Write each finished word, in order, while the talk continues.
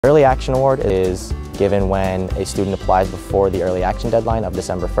Early Action Award is given when a student applies before the early action deadline of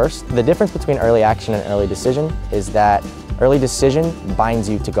December 1st. The difference between early action and early decision is that early decision binds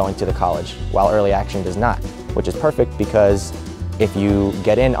you to going to the college, while early action does not, which is perfect because if you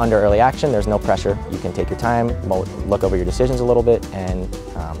get in under early action, there's no pressure. You can take your time, look over your decisions a little bit, and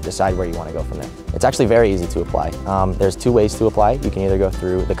decide where you want to go from there. It's actually very easy to apply. There's two ways to apply. You can either go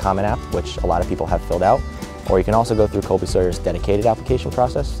through the Common App, which a lot of people have filled out, or you can also go through Colby-Sawyer's dedicated application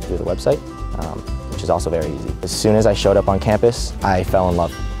process through the website, which is also very easy. As soon as I showed up on campus, I fell in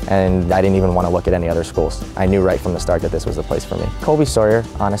love, and I didn't even want to look at any other schools. I knew right from the start that this was the place for me. Colby-Sawyer,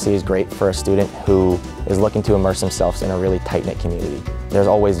 honestly, is great for a student who is looking to immerse themselves in a really tight-knit community. There's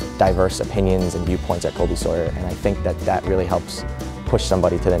always diverse opinions and viewpoints at Colby-Sawyer, and I think that that really helps push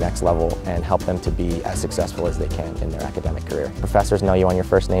somebody to the next level and help them to be as successful as they can in their academic career. Professors know you on your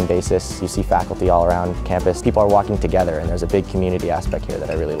first name basis. You see faculty all around campus. People are walking together, and there's a big community aspect here that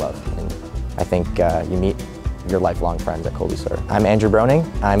I really love. And I think you meet your lifelong friends at Colby-Sawyer. I'm Andrew Broening.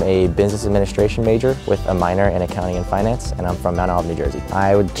 I'm a business administration major with a minor in accounting and finance, and I'm from Mount Olive, New Jersey.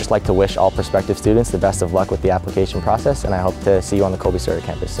 I would just like to wish all prospective students the best of luck with the application process, and I hope to see you on the Colby-Sawyer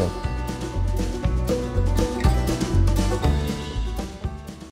campus soon.